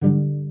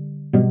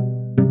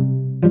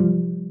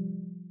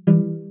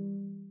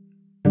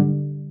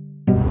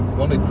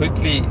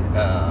quickly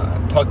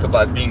talk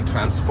about being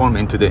transformed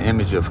into the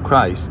image of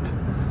Christ.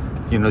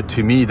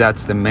 To me,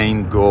 that's the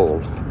main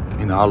goal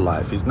in our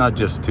life. It's not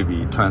just to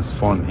be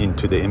transformed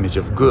into the image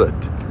of good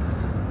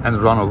and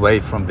run away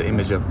from the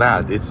image of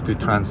bad. It's to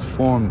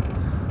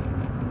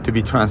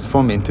be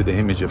transformed into the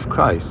image of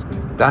Christ.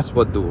 That's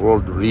what the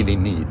world really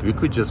needs. We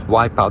could just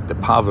wipe out the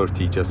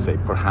poverty, just say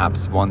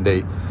perhaps one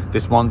day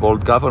this one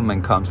world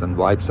government comes and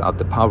wipes out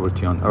the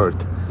poverty on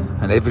earth,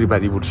 and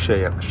everybody would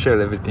share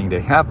everything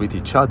they have with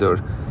each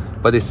other,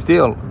 but it's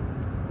still,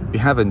 we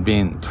haven't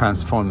been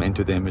transformed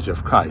into the image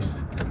of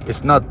Christ.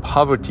 It's not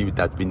poverty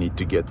that we need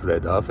to get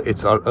rid of.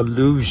 It's our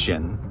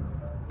illusion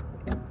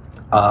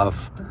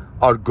of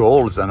our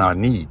goals and our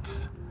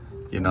needs.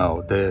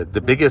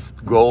 The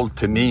biggest goal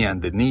to me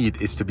and the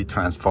need is to be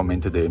transformed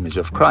into the image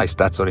of Christ.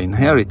 That's our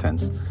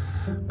inheritance.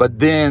 But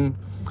then,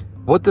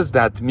 what does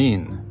that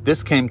mean?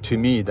 This came to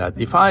me that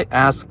if I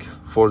ask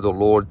for the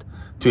Lord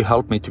to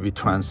help me to be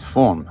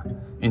transformed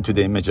into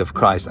the image of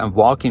Christ and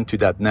walk into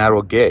that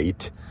narrow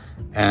gate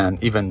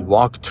and even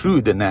walk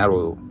through the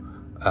narrow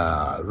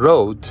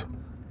road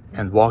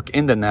and walk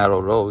in the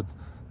narrow road,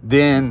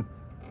 then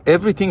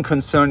everything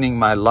concerning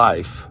my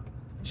life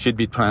should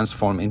be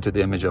transformed into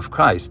the image of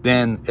Christ.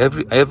 Then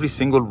every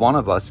single one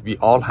of us, we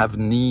all have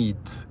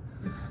needs.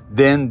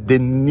 Then the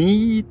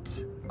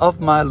needs of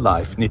my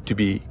life need to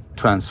be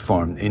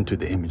transformed into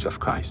the image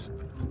of Christ.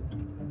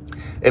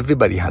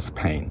 Everybody has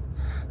pain.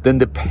 Then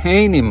the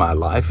pain in my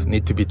life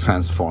need to be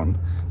transformed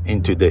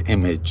into the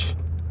image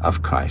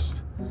of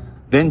Christ.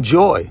 Then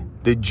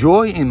the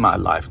joy in my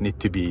life need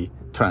to be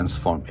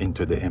transformed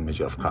into the image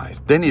of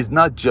Christ. Then it's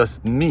not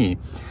just me.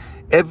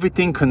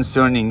 Everything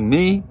concerning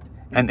me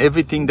and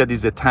everything that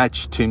is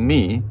attached to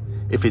me,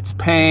 if it's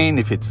pain,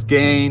 if it's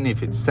gain,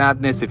 if it's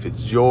sadness, if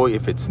it's joy,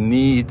 if it's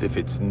needs, if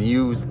it's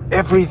news,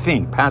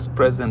 everything, past,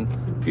 present,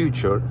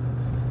 future,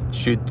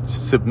 should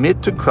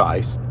submit to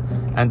Christ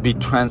and be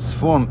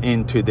transformed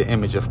into the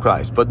image of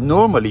Christ. But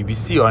normally we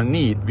see our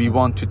need, we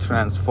want to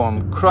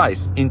transform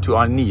Christ into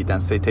our need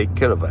and say, take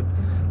care of it.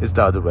 It's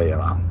the other way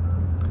around.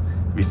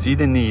 We see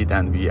the need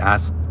and we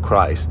ask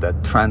Christ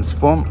that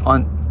transform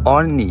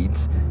our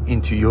needs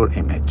into your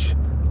image.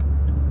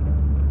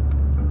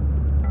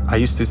 I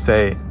used to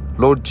say,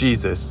 Lord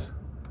Jesus,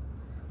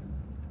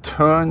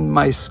 turn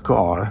my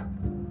scar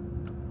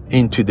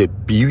into the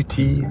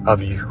beauty of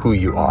who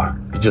you are.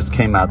 It just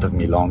came out of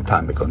me a long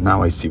time ago.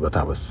 Now I see what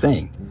I was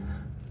saying.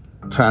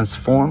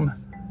 Transform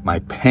my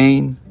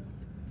pain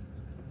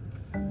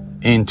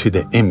into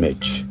the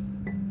image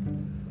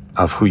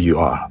of who you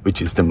are,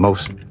 which is the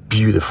most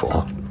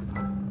beautiful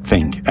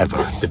thing ever.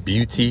 The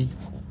beauty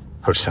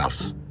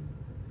herself.